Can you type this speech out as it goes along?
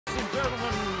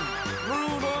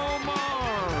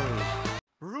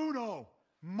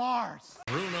Mars.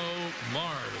 Bruno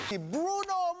Mars.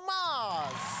 Bruno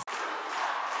Mars.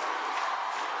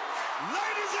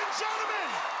 Ladies and gentlemen,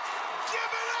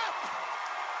 give it up,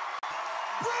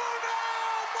 Bruno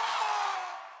Mars!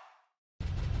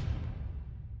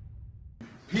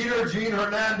 Peter Gene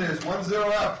Hernandez,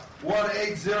 10F,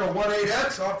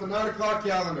 18018X off the 9 o'clock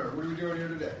calendar. What are we doing here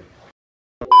today?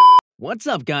 What's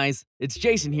up, guys? It's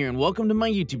Jason here, and welcome to my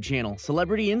YouTube channel,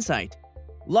 Celebrity Insight.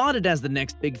 Lauded as the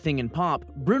next big thing in pop,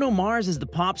 Bruno Mars is the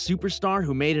pop superstar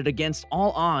who made it against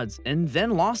all odds and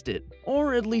then lost it,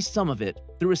 or at least some of it,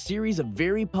 through a series of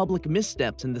very public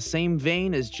missteps in the same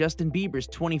vein as Justin Bieber's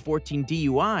 2014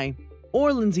 DUI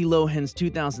or Lindsay Lohan's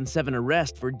 2007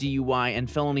 arrest for DUI and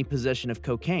felony possession of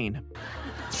cocaine.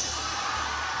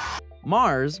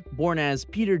 Mars, born as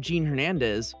Peter Gene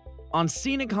Hernandez, on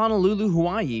scenic Honolulu,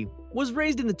 Hawaii, was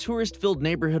raised in the tourist-filled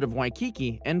neighborhood of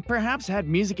Waikiki and perhaps had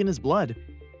music in his blood.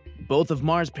 Both of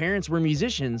Mars' parents were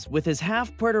musicians, with his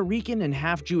half-Puerto Rican and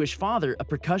half-Jewish father a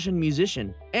percussion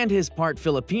musician, and his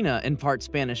part-Filipina and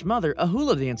part-Spanish mother a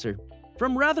hula dancer.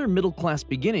 From rather middle-class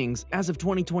beginnings, as of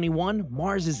 2021,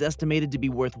 Mars is estimated to be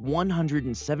worth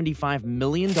 $175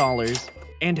 million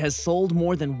and has sold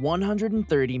more than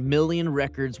 130 million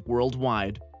records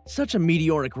worldwide. Such a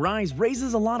meteoric rise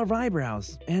raises a lot of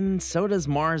eyebrows, and so does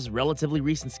Mars' relatively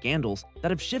recent scandals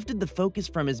that have shifted the focus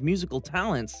from his musical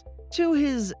talents to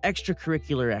his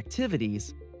extracurricular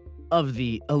activities, of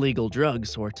the illegal drug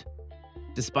sort.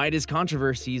 Despite his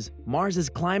controversies, Mars is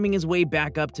climbing his way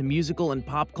back up to musical and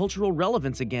pop cultural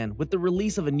relevance again with the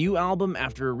release of a new album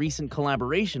after a recent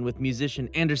collaboration with musician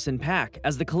Anderson Paak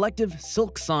as the collective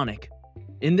Silk Sonic.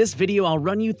 In this video, I'll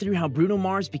run you through how Bruno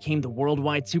Mars became the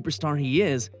worldwide superstar he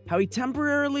is, how he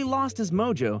temporarily lost his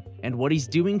mojo, and what he's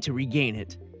doing to regain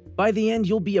it. By the end,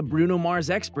 you'll be a Bruno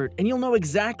Mars expert, and you'll know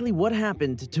exactly what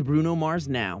happened to Bruno Mars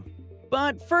now.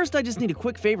 But first, I just need a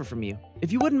quick favor from you.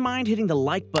 If you wouldn't mind hitting the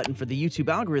like button for the YouTube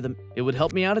algorithm, it would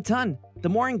help me out a ton. The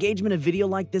more engagement a video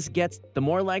like this gets, the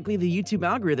more likely the YouTube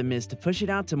algorithm is to push it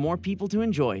out to more people to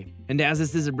enjoy. And as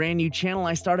this is a brand new channel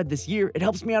I started this year, it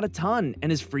helps me out a ton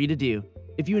and is free to do.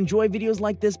 If you enjoy videos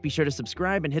like this, be sure to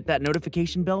subscribe and hit that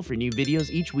notification bell for new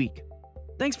videos each week.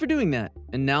 Thanks for doing that,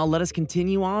 and now let us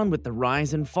continue on with the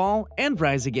rise and fall and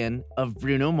rise again of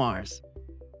Bruno Mars.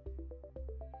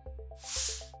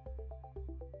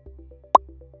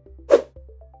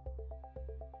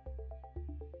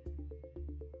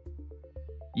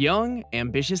 Young,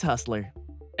 ambitious hustler.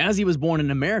 As he was born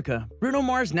in America, Bruno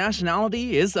Mars'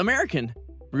 nationality is American.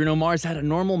 Bruno Mars had a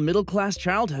normal middle-class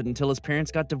childhood until his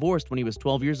parents got divorced when he was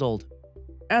 12 years old.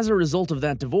 As a result of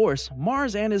that divorce,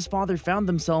 Mars and his father found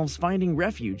themselves finding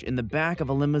refuge in the back of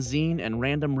a limousine and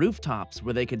random rooftops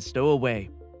where they could stow away.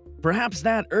 Perhaps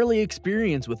that early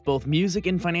experience with both music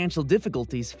and financial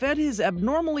difficulties fed his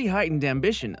abnormally heightened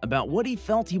ambition about what he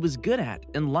felt he was good at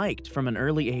and liked from an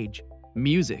early age: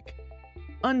 music.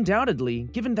 Undoubtedly,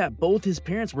 given that both his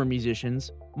parents were musicians,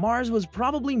 Mars was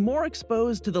probably more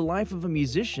exposed to the life of a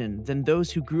musician than those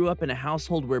who grew up in a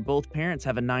household where both parents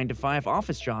have a 9-to-5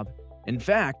 office job. In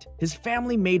fact, his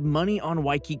family made money on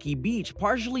Waikiki Beach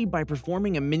partially by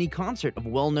performing a mini concert of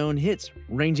well-known hits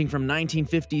ranging from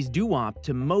 1950s doo-wop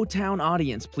to Motown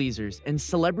audience pleasers and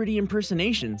celebrity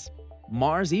impersonations.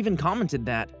 Mars even commented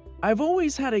that, "I've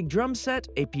always had a drum set,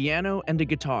 a piano, and a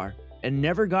guitar, and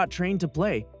never got trained to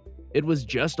play. It was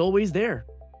just always there.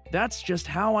 That's just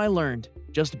how I learned,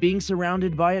 just being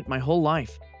surrounded by it my whole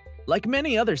life." Like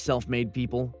many other self-made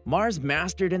people, Mars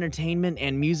mastered entertainment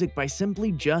and music by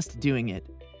simply just doing it.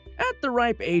 At the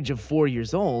ripe age of 4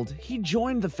 years old, he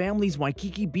joined the family's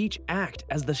Waikiki Beach act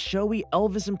as the showy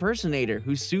Elvis impersonator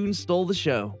who soon stole the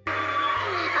show.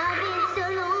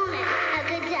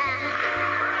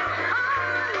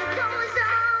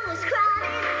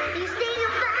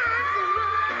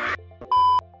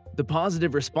 The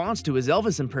positive response to his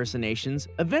Elvis impersonations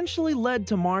eventually led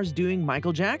to Mars doing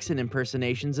Michael Jackson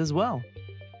impersonations as well.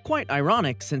 Quite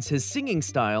ironic, since his singing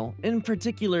style, in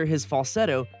particular his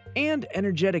falsetto and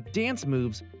energetic dance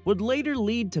moves, would later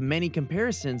lead to many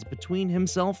comparisons between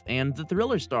himself and the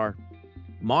Thriller star.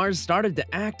 Mars started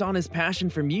to act on his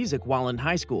passion for music while in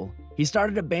high school. He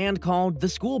started a band called The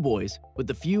Schoolboys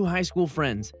with a few high school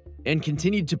friends, and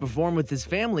continued to perform with his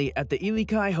family at the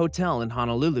Ilikai Hotel in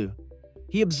Honolulu.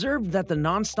 He observed that the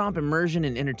non-stop immersion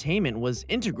in entertainment was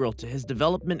integral to his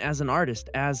development as an artist,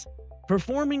 as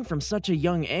performing from such a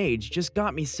young age just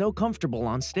got me so comfortable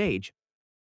on stage.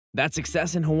 That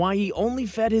success in Hawaii only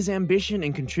fed his ambition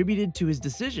and contributed to his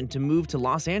decision to move to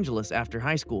Los Angeles after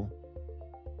high school.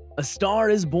 A star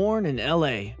is born in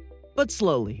LA, but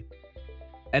slowly.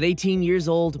 At 18 years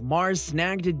old, Mars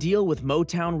snagged a deal with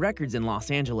Motown Records in Los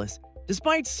Angeles,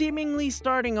 Despite seemingly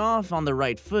starting off on the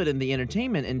right foot in the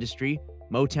entertainment industry,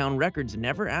 Motown Records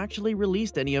never actually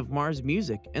released any of Mars'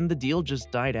 music, and the deal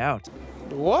just died out.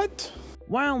 What?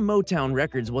 While Motown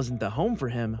Records wasn't the home for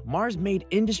him, Mars made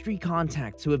industry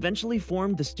contacts who eventually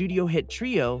formed the studio hit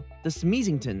trio, the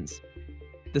Smeezingtons.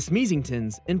 The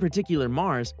Smeezingtons, in particular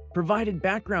Mars, provided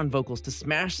background vocals to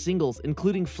smash singles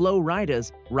including Flo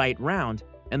Rida's Right Round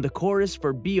and the chorus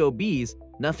for B.O.B.'s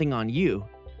Nothing on You.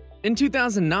 In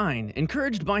 2009,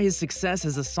 encouraged by his success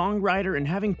as a songwriter and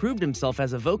having proved himself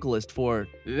as a vocalist for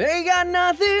They Got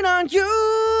Nothing on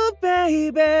You,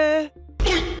 Baby,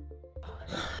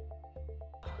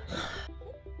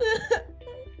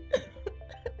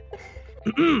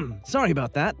 sorry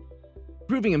about that.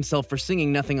 Proving himself for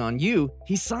singing Nothing on You,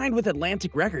 he signed with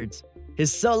Atlantic Records.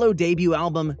 His solo debut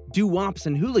album, Doo-Wops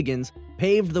and Hooligans,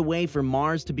 paved the way for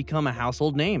Mars to become a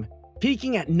household name.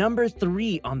 Peaking at number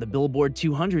 3 on the Billboard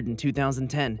 200 in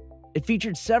 2010, it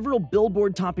featured several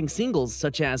Billboard-topping singles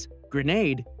such as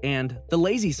Grenade and The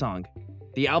Lazy Song.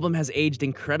 The album has aged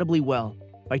incredibly well.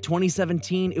 By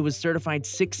 2017, it was certified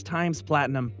 6 times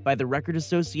platinum by the Record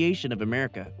Association of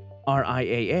America,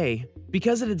 RIAA,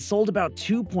 because it had sold about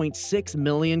 2.6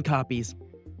 million copies.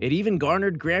 It even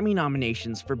garnered Grammy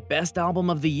nominations for Best Album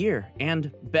of the Year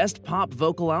and Best Pop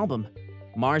Vocal Album.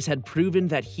 Mars had proven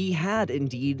that he had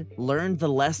indeed learned the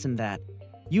lesson that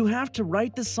you have to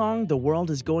write the song the world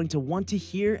is going to want to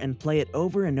hear and play it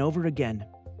over and over again.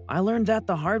 I learned that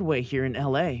the hard way here in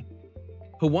LA.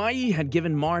 Hawaii had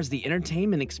given Mars the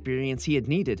entertainment experience he had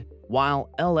needed, while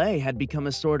LA had become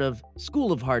a sort of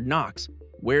school of hard knocks,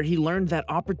 where he learned that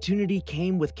opportunity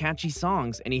came with catchy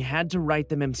songs and he had to write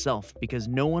them himself because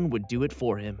no one would do it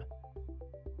for him.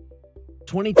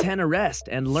 2010 arrest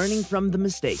and learning from the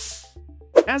mistakes.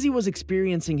 As he was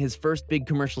experiencing his first big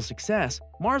commercial success,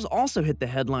 Mars also hit the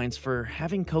headlines for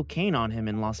having cocaine on him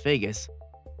in Las Vegas.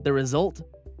 The result?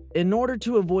 In order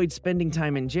to avoid spending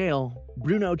time in jail,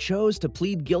 Bruno chose to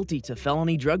plead guilty to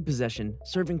felony drug possession,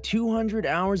 serving 200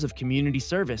 hours of community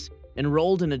service,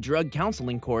 enrolled in a drug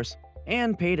counseling course,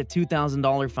 and paid a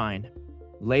 $2,000 fine.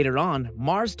 Later on,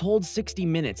 Mars told 60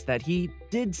 Minutes that he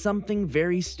did something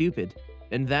very stupid,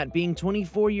 and that being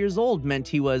 24 years old meant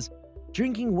he was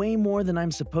drinking way more than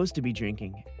I'm supposed to be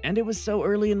drinking, and it was so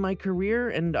early in my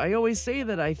career, and I always say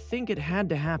that I think it had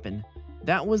to happen.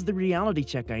 That was the reality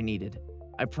check I needed.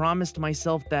 I promised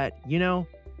myself that,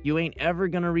 you ain't ever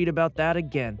gonna read about that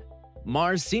again.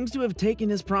 Mars seems to have taken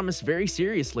his promise very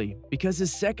seriously, because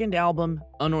his second album,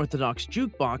 Unorthodox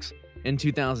Jukebox, in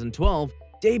 2012,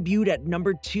 debuted at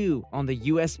number 2 on the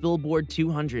US Billboard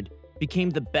 200,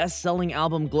 became the best-selling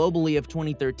album globally of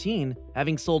 2013,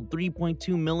 having sold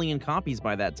 3.2 million copies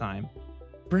by that time.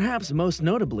 Perhaps most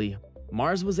notably,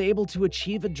 Mars was able to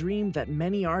achieve a dream that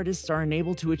many artists are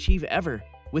unable to achieve ever.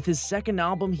 With his second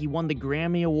album, he won the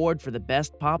Grammy Award for the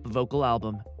Best Pop Vocal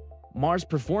Album. Mars'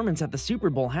 performance at the Super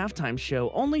Bowl halftime show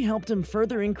only helped him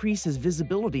further increase his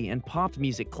visibility and pop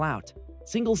music clout.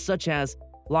 Singles such as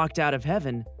Locked Out of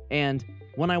Heaven and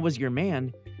When I Was Your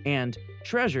Man and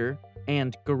Treasure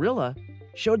and Gorilla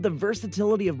showed the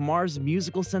versatility of Mars'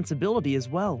 musical sensibility as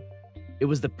well. It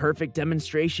was the perfect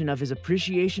demonstration of his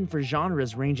appreciation for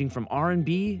genres ranging from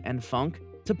R&B and funk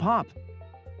to pop.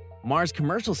 Mars'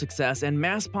 commercial success and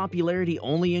mass popularity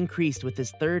only increased with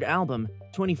his third album,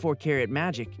 24 Karat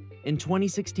Magic, in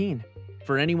 2016.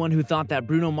 For anyone who thought that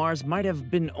Bruno Mars might have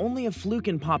been only a fluke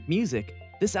in pop music,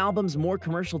 this album's more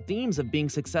commercial themes of being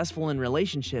successful in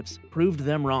relationships proved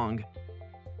them wrong.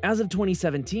 As of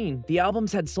 2017, the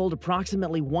albums had sold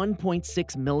approximately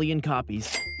 1.6 million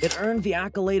copies. It earned the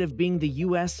accolade of being the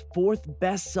US 4th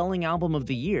best-selling album of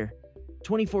the year.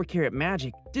 24 Karat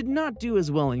Magic did not do as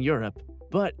well in Europe,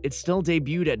 but it still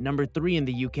debuted at number 3 in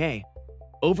the UK.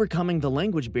 Overcoming the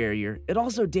language barrier, it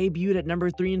also debuted at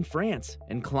number 3 in France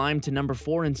and climbed to number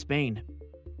 4 in Spain.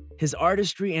 His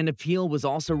artistry and appeal was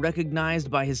also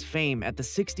recognized by his fame at the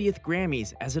 60th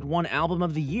Grammys as it won Album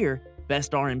of the Year,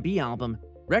 Best R&B Album,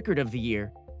 Record of the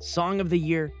Year, Song of the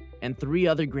Year, and 3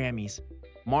 other Grammys.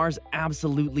 Mars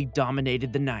absolutely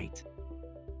dominated the night.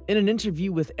 In an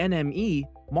interview with NME,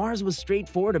 Mars was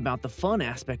straightforward about the fun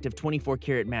aspect of 24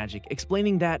 Karat Magic,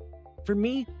 explaining that, "For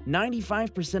me,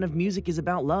 95% of music is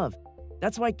about love.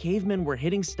 That's why cavemen were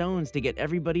hitting stones to get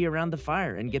everybody around the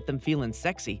fire and get them feeling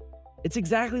sexy. It's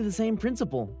exactly the same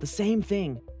principle, the same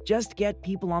thing. Just get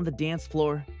people on the dance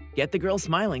floor, get the girl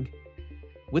smiling."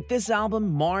 With this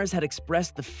album, Mars had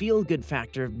expressed the feel-good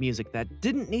factor of music that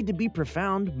didn't need to be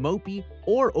profound, mopey,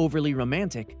 or overly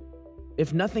romantic.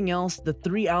 If nothing else, the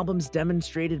 3 albums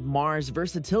demonstrated Mars'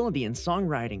 versatility in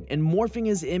songwriting and morphing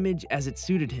his image as it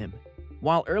suited him.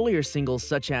 While earlier singles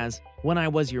such as When I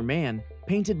Was Your Man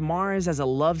painted Mars as a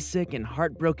lovesick and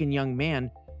heartbroken young man,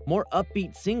 more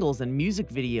upbeat singles and music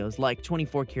videos like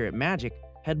 24 Karat Magic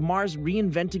had Mars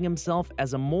reinventing himself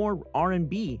as a more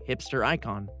R&B hipster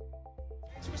icon.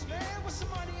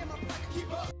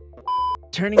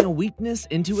 Turning a weakness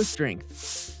into a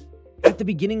strength. At the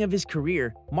beginning of his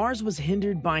career, Mars was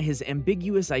hindered by his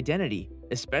ambiguous identity,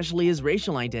 especially his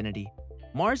racial identity.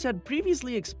 Mars had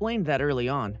previously explained that early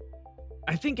on.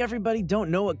 "I think everybody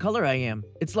don't know what color I am.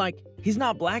 It's like, he's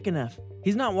not black enough.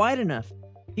 He's not white enough.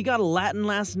 He got a Latin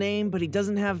last name, but he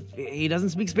doesn't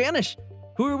speak Spanish.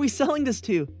 Who are we selling this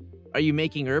to? Are you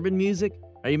making urban music?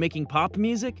 Are you making pop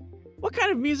music? What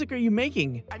kind of music are you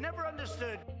making?" I never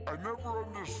understood.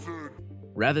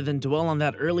 Rather than dwell on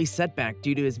that early setback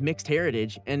due to his mixed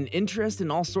heritage and interest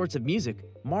in all sorts of music,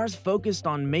 Mars focused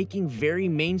on making very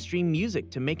mainstream music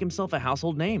to make himself a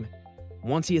household name.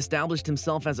 Once he established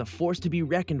himself as a force to be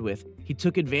reckoned with, he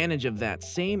took advantage of that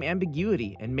same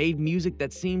ambiguity and made music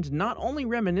that seemed not only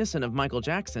reminiscent of Michael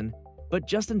Jackson, but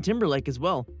Justin Timberlake as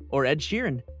well, or Ed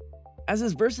Sheeran. As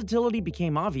his versatility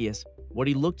became obvious, what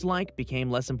he looked like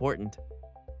became less important.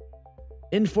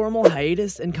 Informal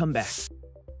hiatus and comeback.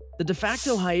 The de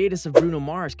facto hiatus of Bruno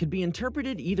Mars could be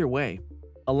interpreted either way.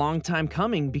 A long time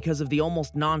coming because of the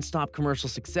almost non-stop commercial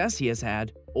success he has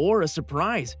had, or a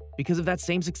surprise because of that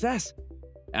same success.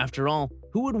 After all,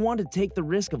 who would want to take the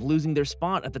risk of losing their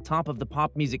spot at the top of the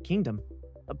pop music kingdom?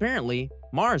 Apparently,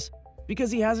 Mars,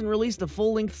 because he hasn't released a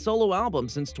full-length solo album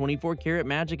since 24 Karat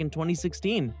Magic in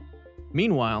 2016.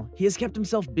 Meanwhile, he has kept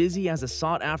himself busy as a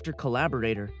sought-after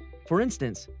collaborator. For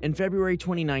instance, in February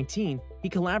 2019, he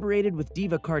collaborated with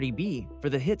diva Cardi B for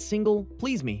the hit single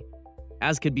Please Me.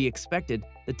 As could be expected,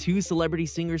 the two celebrity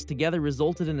singers together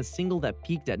resulted in a single that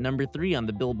peaked at number 3 on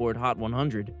the Billboard Hot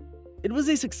 100. It was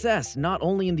a success not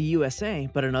only in the USA,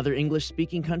 but in other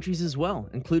English-speaking countries as well,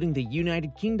 including the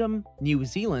United Kingdom, New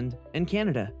Zealand, and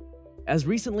Canada. As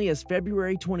recently as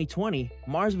February 2020,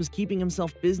 Mars was keeping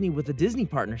himself busy with a Disney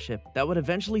partnership that would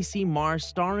eventually see Mars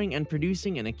starring and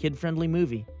producing in a kid-friendly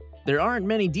movie. There aren't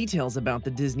many details about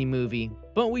the Disney movie,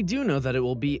 but we do know that it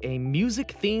will be a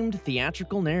music-themed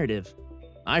theatrical narrative.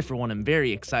 I, for one, am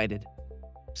very excited.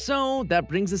 So, that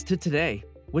brings us to today.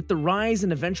 With the rise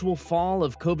and eventual fall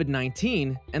of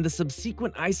COVID-19 and the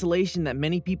subsequent isolation that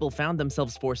many people found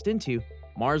themselves forced into,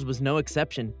 Mars was no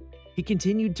exception. He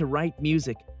continued to write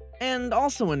music, and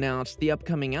also announced the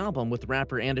upcoming album with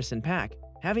rapper Anderson Paak,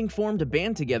 having formed a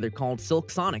band together called Silk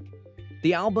Sonic.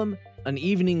 The album, An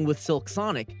Evening with Silk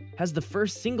Sonic, has the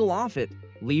first single off it,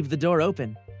 Leave the Door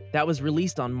Open, that was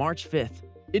released on March 5th.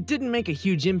 It didn't make a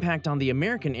huge impact on the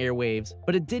American airwaves,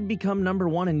 but it did become number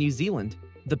 1 in New Zealand.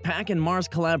 The Paak and Mars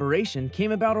collaboration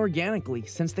came about organically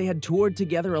since they had toured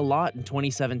together a lot in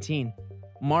 2017.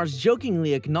 Mars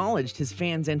jokingly acknowledged his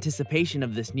fans' anticipation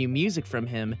of this new music from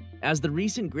him as the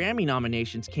recent Grammy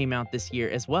nominations came out this year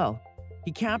as well.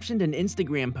 He captioned an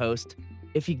Instagram post,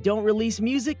 "If you don't release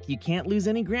music, you can't lose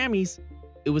any Grammys."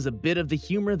 It was a bit of the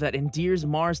humor that endears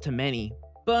Mars to many,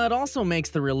 but also makes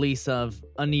the release of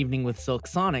An Evening with Silk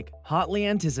Sonic hotly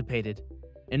anticipated.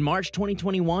 In March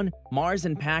 2021, Mars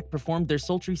and Paak performed their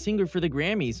sultry singer for the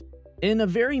Grammys in a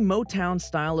very Motown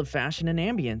style of fashion and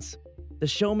ambience. The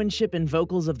showmanship and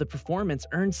vocals of the performance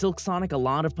earned Silk Sonic a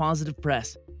lot of positive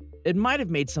press. It might have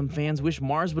made some fans wish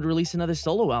Mars would release another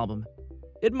solo album.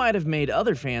 It might have made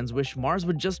other fans wish Mars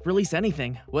would just release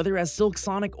anything, whether as Silk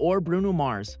Sonic or Bruno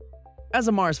Mars. As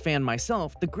a Mars fan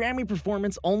myself, the Grammy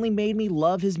performance only made me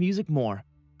love his music more.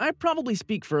 I probably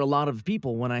speak for a lot of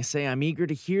people when I say I'm eager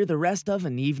to hear the rest of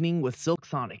An Evening with Silk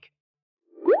Sonic.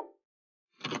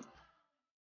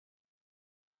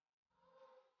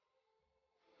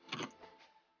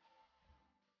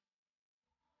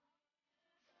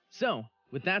 So,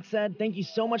 with that said, thank you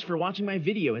so much for watching my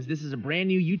video, as this is a brand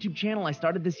new YouTube channel I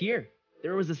started this year.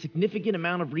 There was a significant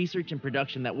amount of research and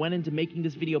production that went into making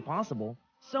this video possible,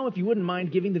 so if you wouldn't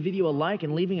mind giving the video a like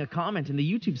and leaving a comment in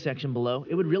the YouTube section below,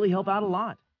 it would really help out a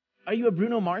lot. Are you a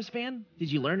Bruno Mars fan?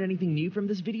 Did you learn anything new from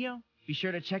this video? Be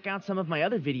sure to check out some of my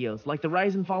other videos, like the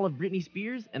rise and fall of Britney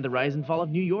Spears and the rise and fall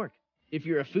of New York. If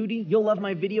you're a foodie, you'll love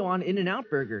my video on In-N-Out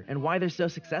Burger and why they're so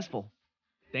successful.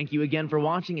 Thank you again for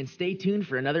watching, and stay tuned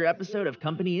for another episode of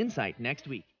Company Insight next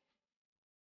week.